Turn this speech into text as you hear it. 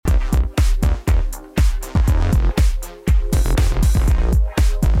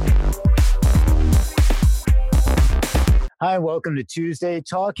Hi, welcome to Tuesday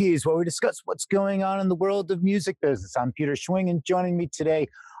Talkies, where we discuss what's going on in the world of music business. I'm Peter Schwing, and joining me today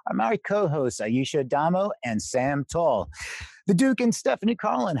are my co-hosts Aisha Adamo and Sam Tall. The Duke and Stephanie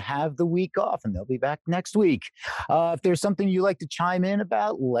Carlin have the week off, and they'll be back next week. If there's something you'd like to chime in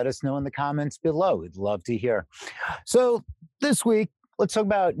about, let us know in the comments below. We'd love to hear. So this week, let's talk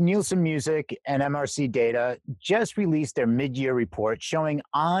about Nielsen Music and MRC Data just released their mid-year report showing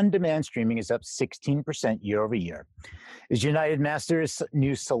on-demand streaming is up 16% year over year. Is United Masters'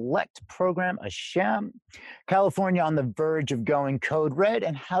 new Select program a sham? California on the verge of going code red,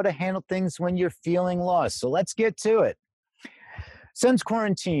 and how to handle things when you're feeling lost. So let's get to it. Since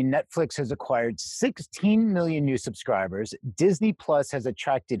quarantine, Netflix has acquired 16 million new subscribers. Disney Plus has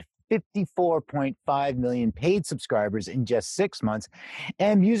attracted 54.5 million paid subscribers in just 6 months,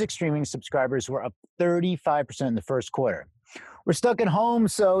 and music streaming subscribers were up 35% in the first quarter. We're stuck at home,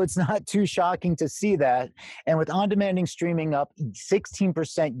 so it's not too shocking to see that. And with on-demand streaming up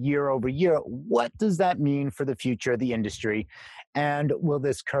 16% year over year, what does that mean for the future of the industry? And will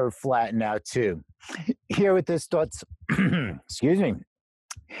this curve flatten out too? Here with his thoughts, excuse me.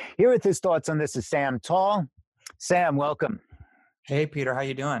 Here with his thoughts on this is Sam Tall. Sam, welcome. Hey, Peter, how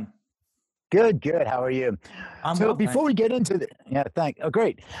you doing? Good. How are you? Before we get into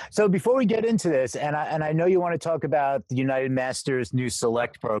great. So before we get into this, and I know you want to talk about the United Masters new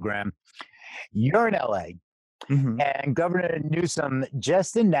Select program, you're in LA, and Governor Newsom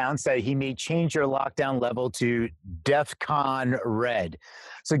just announced that he may change your lockdown level to DEFCON red.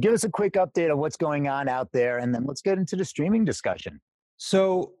 So give us a quick update on what's going on out there, and then let's get into the streaming discussion.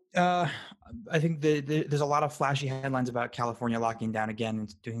 So I think there's a lot of flashy headlines about California locking down again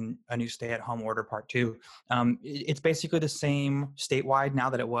and doing a new stay-at-home order part 2. It's basically the same statewide now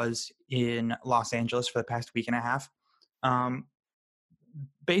that it was in Los Angeles for the past week and a half.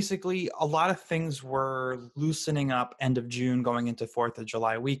 Basically, a lot of things were loosening up end of June going into 4th of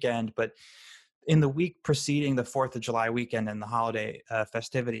July weekend, but in the week preceding the 4th of July weekend and the holiday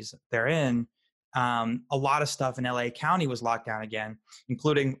festivities therein, a lot of stuff in LA County was locked down again,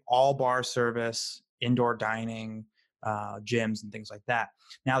 including all bar service, indoor dining, gyms, and things like that.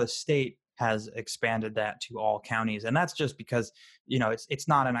 Now the state has expanded that to all counties, and that's just because it's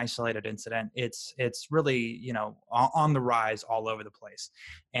not an isolated incident. It's really on the rise all over the place,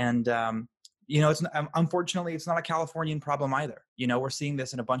 and it's unfortunately it's not a Californian problem either. We're seeing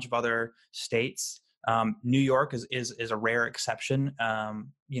this in a bunch of other states. New York is a rare exception,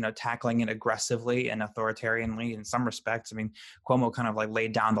 tackling it aggressively and authoritarianly in some respects. I mean, Cuomo kind of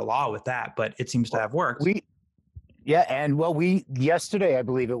laid down the law with that, but it seems to have worked. Yesterday, I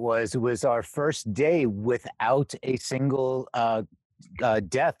believe it was our first day without a single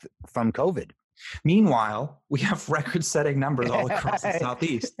death from COVID. Meanwhile, we have record-setting numbers all across the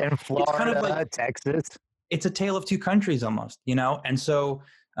Southeast. And Florida, it's kind of Texas. It's a tale of two countries almost, and so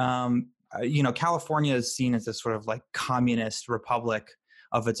California is seen as this sort of communist republic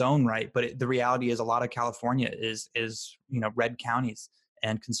of its own right, but the reality is a lot of California is red counties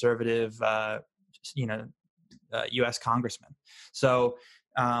and conservative U.S. congressmen. So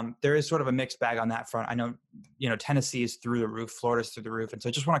there is sort of a mixed bag on that front. I know Tennessee is through the roof, Florida's through the roof, and so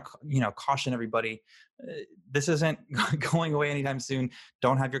I just want to caution everybody: this isn't going away anytime soon.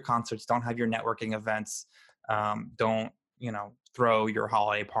 Don't have your concerts, don't have your networking events, don't throw your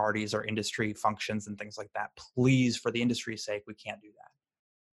holiday parties or industry functions and things like that. Please, for the industry's sake, we can't do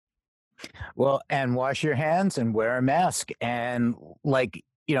that. Well, and wash your hands and wear a mask. And we're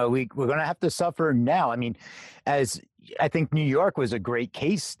going to have to suffer now. I mean, as I think New York was a great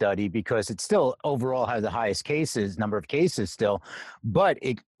case study because it still overall has the highest number of cases still, but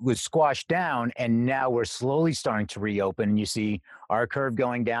it was squashed down, and now we're slowly starting to reopen, and you see our curve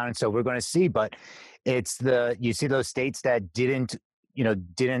going down. And so we're going to see, but you see those states that didn't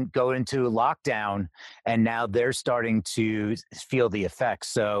go into lockdown, and now they're starting to feel the effects.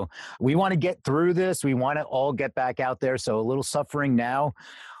 So we want to get through this. We want to all get back out there. So a little suffering now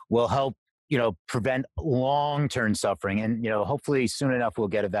will help, prevent long-term suffering. And, hopefully soon enough we'll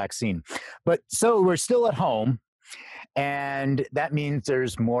get a vaccine. But so we're still at home, and that means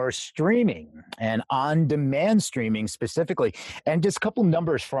there's more streaming and on-demand streaming specifically. And just a couple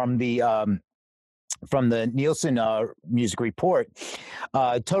numbers from the Nielsen music report.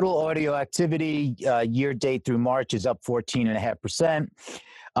 Total audio activity year date through March is up 14.5%.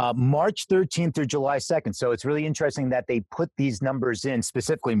 March 13th through July 2nd. So it's really interesting that they put these numbers in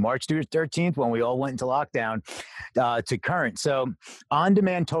specifically March through 13th when we all went into lockdown to current. So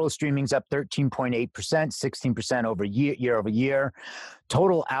on-demand total streaming is up 13.8%, 16% year over year.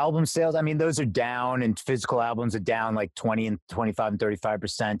 Total album sales, I mean, those are down, and physical albums are down like 20 and 25 and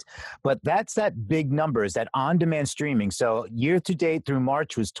 35%. But that's that big number, is that on-demand streaming. So year to date through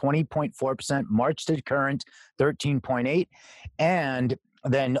March was 20.4%, March to current 13.8%, and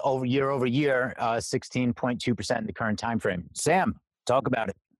then over year, 16.2% in the current time frame. Sam, talk about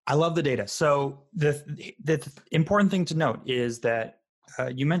it. I love the data. So the important thing to note is that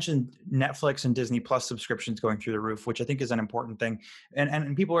you mentioned Netflix and Disney Plus subscriptions going through the roof, which I think is an important thing.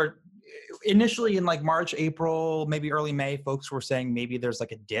 And people are initially in like March, April, maybe early May, folks were saying maybe there's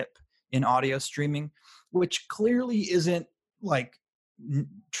like a dip in audio streaming, which clearly isn't like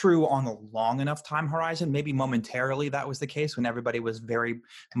true on a long enough time horizon. Maybe momentarily that was the case when everybody was very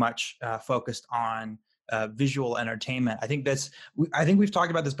much focused on visual entertainment. I think we've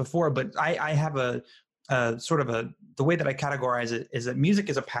talked about this before, but I have the way that I categorize it is that music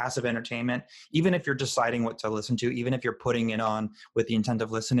is a passive entertainment. Even if you're deciding what to listen to, even if you're putting it on with the intent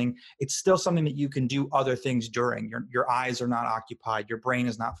of listening, it's still something that you can do other things during. Your eyes are not occupied. Your brain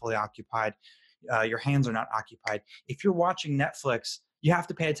is not fully occupied. Your hands are not occupied. If you're watching Netflix, you have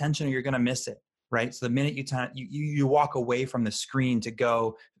to pay attention or you're going to miss it, right? So the minute you walk away from the screen to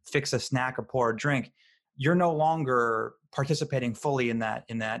go fix a snack or pour a drink, you're no longer participating fully in that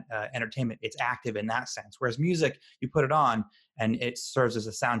entertainment. It's active in that sense. Whereas music, you put it on and it serves as a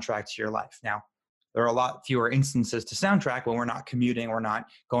soundtrack to your life. Now, there are a lot fewer instances to soundtrack when we're not commuting, we're not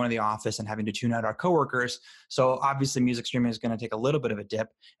going to the office and having to tune out our coworkers. So obviously music streaming is going to take a little bit of a dip,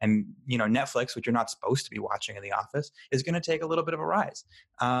 and Netflix, which you're not supposed to be watching in the office, is going to take a little bit of a rise.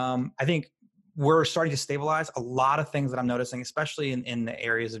 I think we're starting to stabilize. A lot of things that I'm noticing, especially in the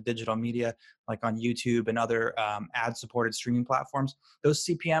areas of digital media, like on YouTube and other ad-supported streaming platforms, those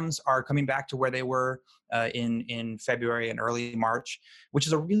CPMs are coming back to where they were in February and early March, which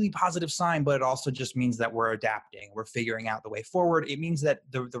is a really positive sign, but it also just means that we're adapting. We're figuring out the way forward. It means that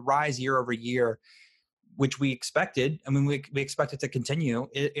the rise year over year, which we expected, I mean, we expect it to continue,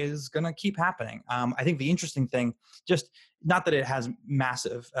 it is going to keep happening. I think the interesting thing, just not that it has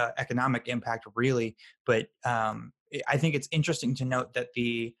massive economic impact really, but I think it's interesting to note that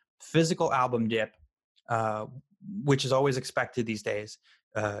the physical album dip, which is always expected these days,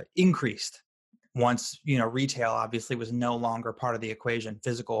 increased once, retail obviously was no longer part of the equation,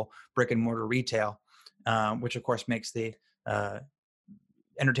 physical brick and mortar retail, which of course makes the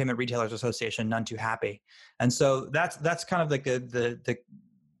Entertainment Retailers Association none too happy. And so that's kind of like the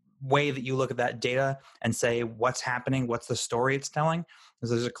way that you look at that data and say what's happening, what's the story it's telling. Because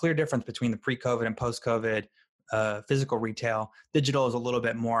there's a clear difference between the pre-COVID and post-COVID physical retail. Digital is a little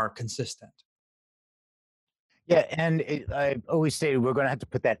bit more consistent. Yeah, and I always say we're going to have to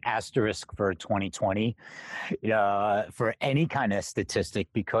put that asterisk for 2020 for any kind of statistic,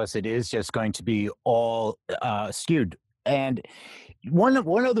 because it is just going to be all skewed. And one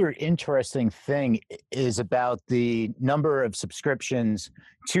other interesting thing is about the number of subscriptions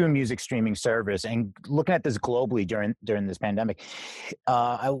to a music streaming service, and looking at this globally during this pandemic.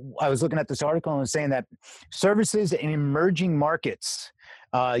 I was looking at this article and saying that services in emerging markets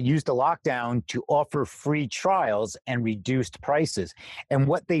used the lockdown to offer free trials and reduced prices. And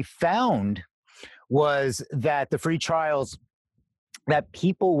what they found was that the free trials, that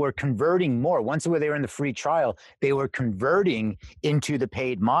people were converting more. Once they were in the free trial, they were converting into the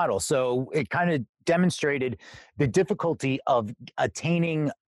paid model. So it kind of demonstrated the difficulty of obtaining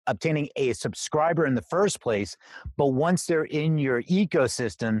a subscriber in the first place. But once they're in your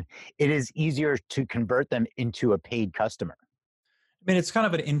ecosystem, it is easier to convert them into a paid customer. I mean, it's kind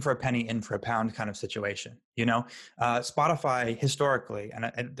of an in for a penny, in for a pound kind of situation. Spotify historically, and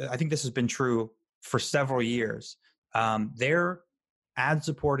I think this has been true for several years, their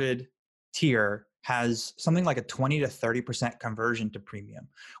ad-supported tier has something like a 20 to 30% conversion to premium,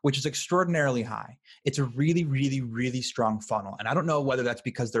 which is extraordinarily high. It's a really, really, really strong funnel. And I don't know whether that's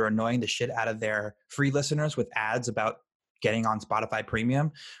because they're annoying the shit out of their free listeners with ads about getting on Spotify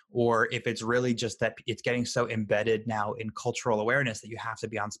Premium, or if it's really just that it's getting so embedded now in cultural awareness that you have to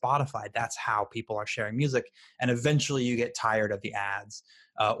be on Spotify. That's how people are sharing music. And eventually you get tired of the ads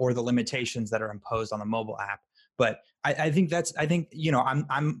or the limitations that are imposed on the mobile app. But I think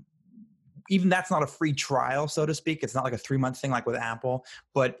I'm even that's not a free trial, so to speak. It's not like a 3-month thing like with Apple,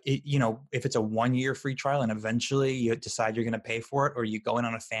 but if it's a 1-year free trial and eventually you decide you're going to pay for it, or you go in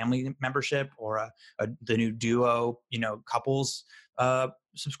on a family membership or the new Duo, couples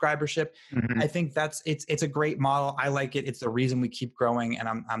subscribership. Mhm. I think it's a great model. I like it. It's the reason we keep growing, and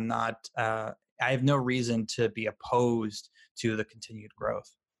I'm not. I have no reason to be opposed to the continued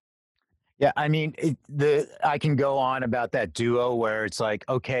growth. Yeah, I mean, I can go on about that Duo where it's like,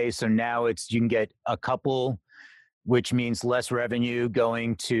 okay, so now you can get a couple, which means less revenue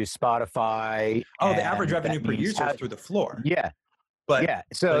going to Spotify, Oh, the average and revenue that per means user is through the floor, yeah, but yeah.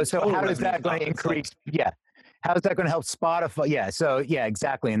 So the so total how is revenue that is going up. to It's like, increase? Yeah. How is that going to help Spotify? Yeah. So yeah,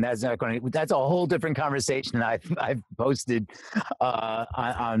 exactly. And that's a whole different conversation. I've posted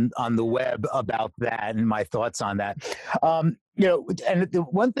on the web about that and my thoughts on that. And the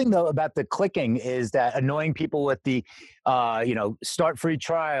one thing though about the clicking is that annoying people with the start free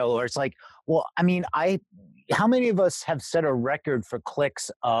trial, or it's like, well, I mean, how many of us have set a record for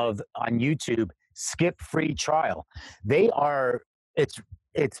clicks on YouTube skip free trial? They are it's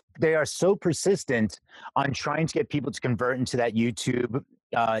they are so persistent on trying to get people to convert into that YouTube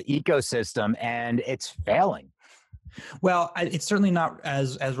ecosystem, and it's failing. well, it's certainly not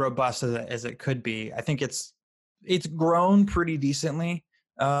as robust as it could be. I think it's grown pretty decently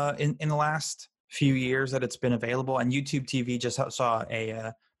in the last few years that it's been available, and YouTube TV just saw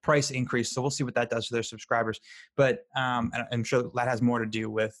a price increase, so we'll see what that does to their subscribers. But and I'm sure that has more to do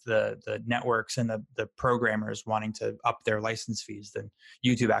with the networks and the programmers wanting to up their license fees than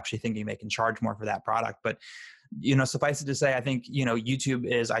YouTube actually thinking they can charge more for that product. But suffice it to say, I think, YouTube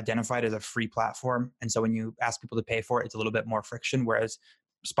is identified as a free platform. And so when you ask people to pay for it, it's a little bit more friction. Whereas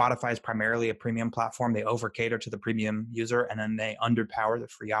Spotify is primarily a premium platform. They over cater to the premium user, and then they underpower the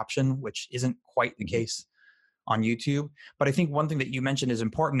free option, which isn't quite the case on YouTube. But I think one thing that you mentioned is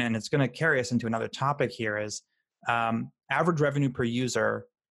important, and it's going to carry us into another topic here is average revenue per user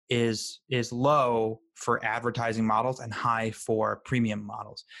is low for advertising models and high for premium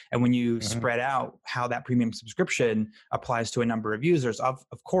models. And when you Mm-hmm. spread out how that premium subscription applies to a number of users, of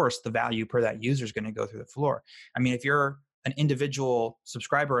course, the value per that user is going to go through the floor. I mean, if you're an individual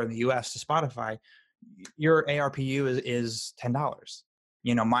subscriber in the US to Spotify, your ARPU is $10,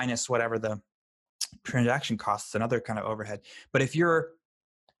 minus whatever the transaction costs and other kind of overhead. But if you're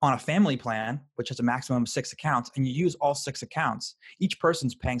on a family plan, which has a maximum of 6 accounts, and you use all 6 accounts, each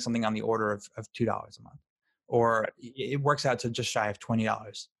person's paying something on the order of $2 a month, or it works out to just shy of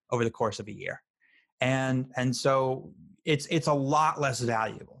 $20 over the course of a year. And so it's a lot less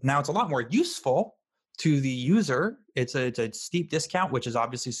valuable. Now it's a lot more useful to the user. It's a steep discount, which is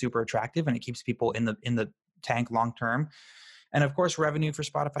obviously super attractive, and it keeps people in the tank long term. And of course, revenue for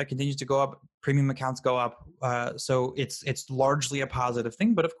Spotify continues to go up. Premium accounts go up, so it's largely a positive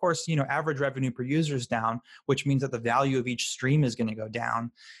thing. But of course, average revenue per user is down, which means that the value of each stream is going to go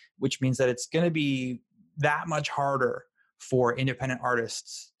down, which means that it's going to be that much harder for independent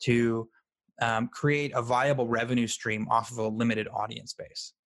artists to create a viable revenue stream off of a limited audience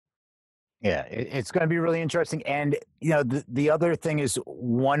base. Yeah, it's going to be really interesting. And the other thing is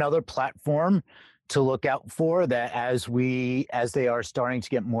one other platform to look out for that as they are starting to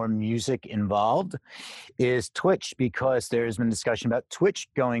get more music involved is Twitch, because there's been discussion about Twitch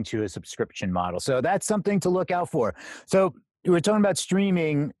going to a subscription model. So that's something to look out for. So we're talking about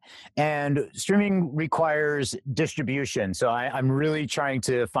streaming, and streaming requires distribution. So I'm really trying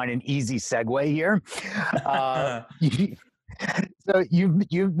to find an easy segue here. So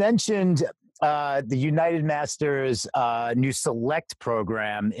you mentioned the United Masters new Select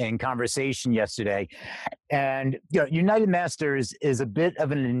program in conversation yesterday, and United Masters is a bit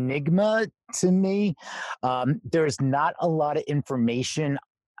of an enigma to me. There's not a lot of information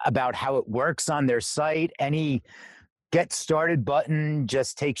about how it works on their site. Any get started button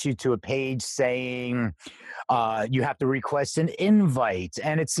just takes you to a page saying you have to request an invite,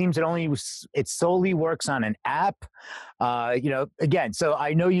 and it seems it solely works on an app. Again, so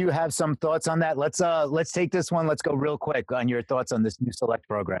I know you have some thoughts on that. Let's take this one. Let's go real quick on your thoughts on this new Select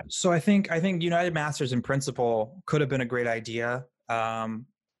program. So I think United Masters in principle could have been a great idea. But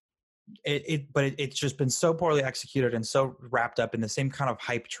it's just been so poorly executed and so wrapped up in the same kind of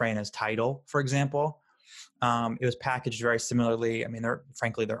hype train as Tidal, for example. It was packaged very similarly. I mean,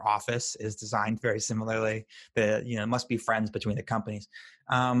 frankly, their office is designed very similarly. It must be friends between the companies.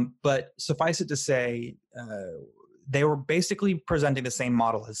 But suffice it to say, they were basically presenting the same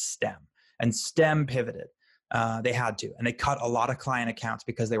model as STEM, and STEM pivoted. They had to, and they cut a lot of client accounts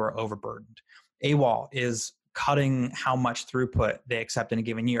because they were overburdened. AWOL is cutting how much throughput they accept in a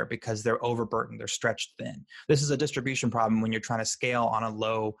given year because they're overburdened, they're stretched thin. This is a distribution problem when you're trying to scale on a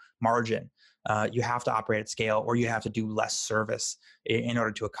low margin. You have to operate at scale, or you have to do less service in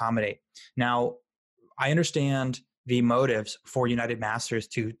order to accommodate. Now, I understand the motives for United Masters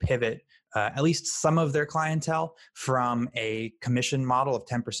to pivot at least some of their clientele from a commission model of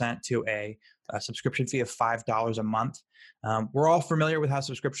 10% to a subscription fee of $5 a month. We're all familiar with how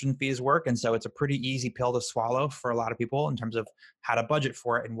subscription fees work, and so it's a pretty easy pill to swallow for a lot of people in terms of how to budget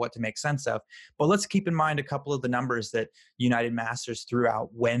for it and what to make sense of. But let's keep in mind a couple of the numbers that United Masters threw out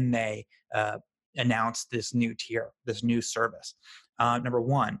when they announced this new tier, this new service. Number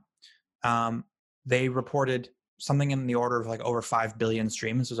one, they reported something in the order of like over 5 billion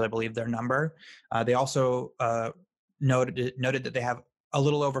streams was, I believe, their number. They also noted that they have a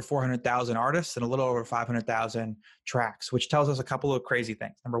little over 400,000 artists and a little over 500,000 tracks, which tells us a couple of crazy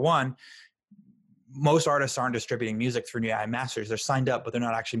things. Number one, most artists aren't distributing music through United Masters. They're signed up, but they're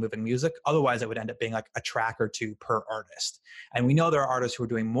not actually moving music. Otherwise, it would end up being like a track or two per artist. And we know there are artists who are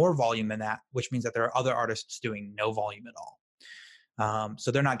doing more volume than that, which means that there are other artists doing no volume at all. So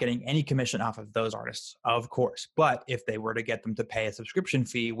they're not getting any commission off of those artists, of course. But if they were to get them to pay a subscription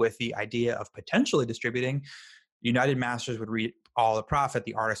fee with the idea of potentially distributing, United Masters would reap all the profit.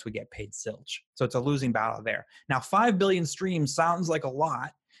 The artist would get paid zilch. So it's a losing battle there. Now, 5 billion streams sounds like a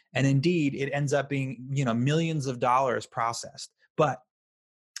lot. And indeed, it ends up being, millions of dollars processed. But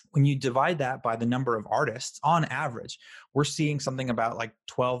when you divide that by the number of artists, on average, we're seeing something about like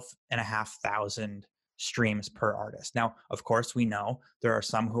 12,500 streams per artist. Now, of course, we know there are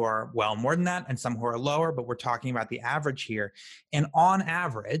some who are well more than that and some who are lower, but we're talking about the average here. And on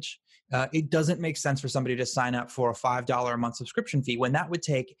average, it doesn't make sense for somebody to sign up for a $5 a month subscription fee when that would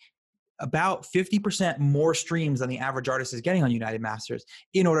take about 50% more streams than the average artist is getting on United Masters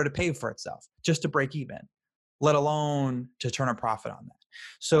in order to pay for itself, just to break even, let alone to turn a profit on that.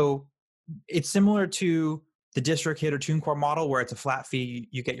 So it's similar to the DistroKid or TuneCore model where it's a flat fee,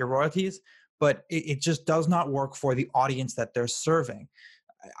 you get your royalties, but it just does not work for the audience that they're serving.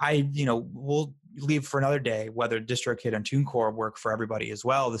 We'll leave for another day whether DistroKid and TuneCore work for everybody as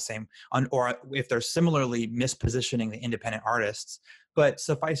well, the same, or if they're similarly mispositioning the independent artists. But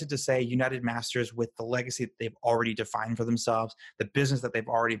suffice it to say, United Masters, with the legacy that they've already defined for themselves, the business that they've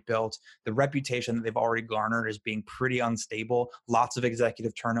already built, the reputation that they've already garnered as being pretty unstable, lots of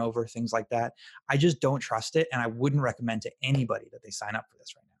executive turnover, things like that, I just don't trust it, and I wouldn't recommend to anybody that they sign up for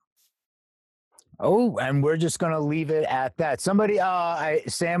this right now. Oh, and we're just going to leave it at that. Somebody,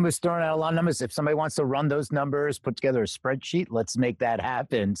 Sam was throwing out a lot of numbers. If somebody wants to run those numbers, put together a spreadsheet, let's make that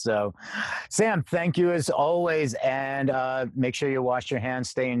happen. So, Sam, thank you as always. And make sure you wash your hands,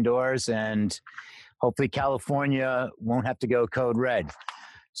 stay indoors, and hopefully California won't have to go code red.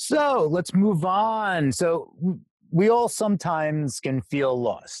 So let's move on. So we all sometimes can feel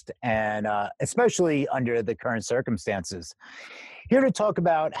lost, and especially under the current circumstances. Here to talk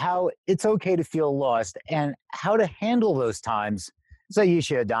about how it's okay to feel lost and how to handle those times is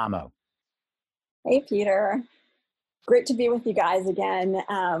Aisha Adamo. Hey, Peter. Great to be with you guys again.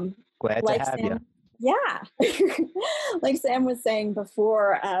 Glad to have you. Yeah. Like Sam was saying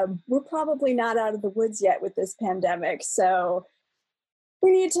before, we're probably not out of the woods yet with this pandemic. So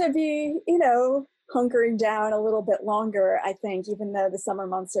we need to be, hunkering down a little bit longer, I think, even though the summer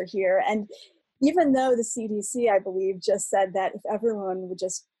months are here. And even though the CDC, I believe, just said that if everyone would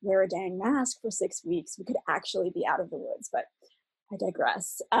just wear a dang mask for 6 weeks, we could actually be out of the woods. But I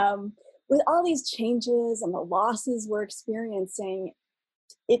digress. With all these changes and the losses we're experiencing,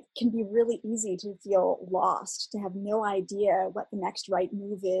 it can be really easy to feel lost, to have no idea what the next right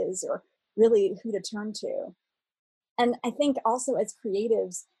move is or really who to turn to. And I think also as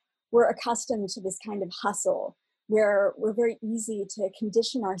creatives, we're accustomed to this kind of hustle where we're very easy to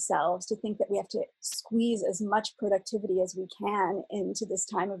condition ourselves to think that we have to squeeze as much productivity as we can into this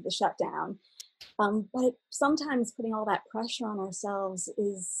time of the shutdown. But sometimes putting all that pressure on ourselves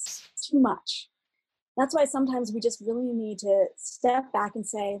is too much. That's why sometimes we just really need to step back and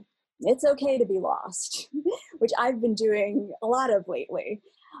say, it's okay to be lost, which I've been doing a lot of lately.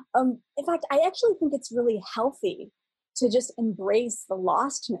 In fact, I actually think it's really healthy to just embrace the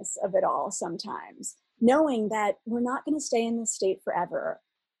lostness of it all sometimes, knowing that we're not going to stay in this state forever.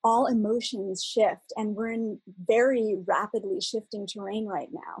 All emotions shift, and we're in very rapidly shifting terrain right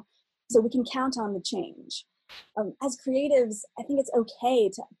now. So we can count on the change. As creatives, I think it's okay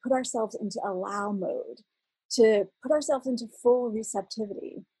to put ourselves into allow mode, to put ourselves into full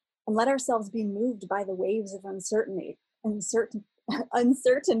receptivity, and let ourselves be moved by the waves of uncertainty.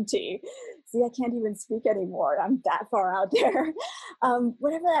 See, I can't even speak anymore. I'm that far out there.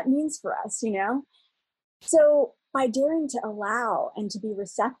 Whatever that means for us, So by daring to allow and to be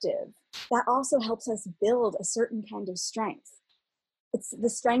receptive, that also helps us build a certain kind of strength. It's the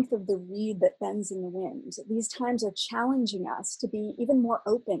strength of the reed that bends in the wind. These times are challenging us to be even more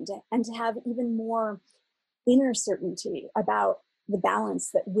open and to have even more inner certainty about the balance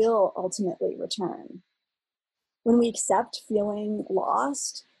that will ultimately return. When we accept feeling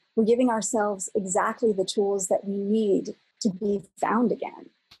lost, we're giving ourselves exactly the tools that we need to be found again.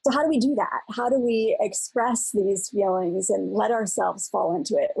 So how do we do that? How do we express these feelings and let ourselves fall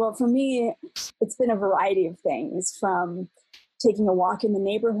into it? Well, for me, it's been a variety of things, from taking a walk in the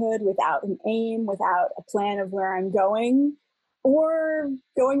neighborhood without an aim, without a plan of where I'm going, or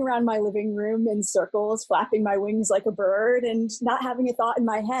going around my living room in circles, flapping my wings like a bird and not having a thought in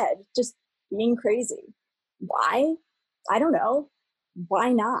my head, just being crazy. Why? I don't know.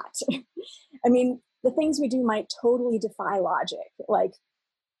 Why not? I mean, the things we do might totally defy logic. Like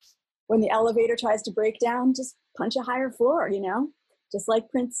when the elevator tries to break down, just punch a higher floor, just like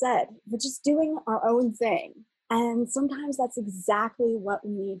Prince said. We're just doing our own thing. And sometimes that's exactly what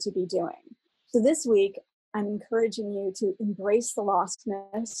we need to be doing. So this week, I'm encouraging you to embrace the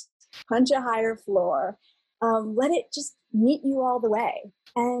lostness, punch a higher floor, let it just meet you all the way,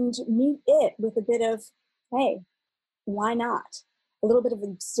 and meet it with a bit of, hey, why not? A little bit of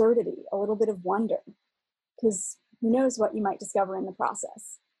absurdity, a little bit of wonder, because who knows what you might discover in the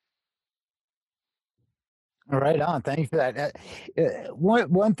process. Right on. Thank you for that.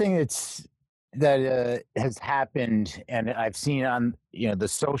 One thing that has happened, and I've seen on the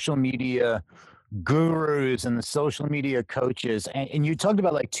social media gurus and the social media coaches, and you talked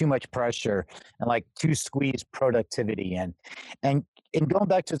about like too much pressure and like too squeezed productivity, and going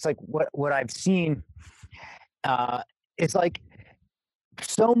back to, it's like what I've seen. It's like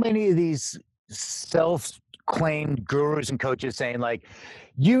so many of these self-claimed gurus and coaches saying like,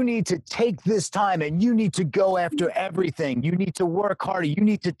 you need to take this time and you need to go after everything. You need to work harder. You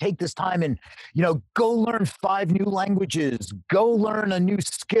need to take this time and, go learn 5 new languages, go learn a new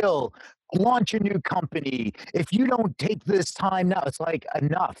skill, launch a new company. If you don't take this time now, it's like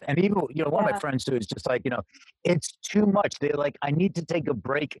enough. And even, one of my friends too is just like, it's too much. They're like, I need to take a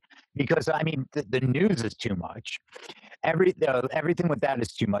break because I mean, the news is too much. Everything with that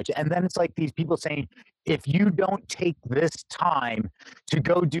is too much. And then it's like these people saying, if you don't take this time to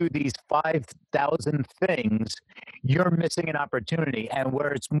go do these 5,000 things, you're missing an opportunity. And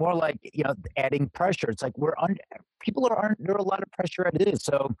where it's more like, adding pressure. It's like people are under a lot of pressure as it is.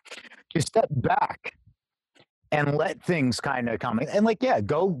 So to step back and let things kind of come and like, yeah,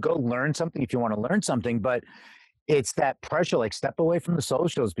 go learn something if you want to learn something, but it's that pressure, like step away from the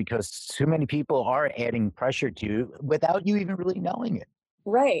socials, because too many people are adding pressure to you without you even really knowing it.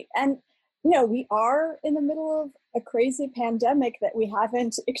 Right. And, we are in the middle of a crazy pandemic that we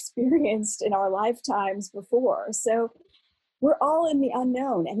haven't experienced in our lifetimes before. So we're all in the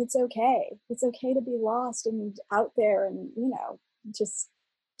unknown, and it's okay. It's okay to be lost and out there and, just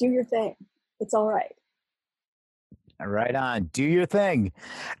do your thing. It's all right. Right on. Do your thing.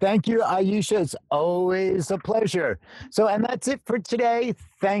 Thank you, Aisha. It's always a pleasure. So, and that's it for today.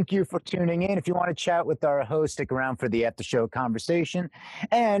 Thank you for tuning in. If you want to chat with our host, stick around for the after show conversation.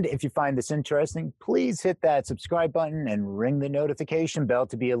 And if you find this interesting, please hit that subscribe button and ring the notification bell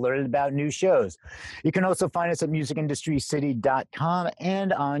to be alerted about new shows. You can also find us at musicindustrycity.com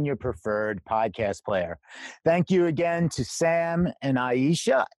and on your preferred podcast player. Thank you again to Sam and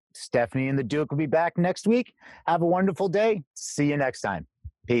Aisha. Stephanie and the Duke will be back next week. Have a wonderful day. See you next time.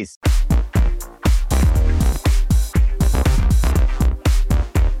 Peace.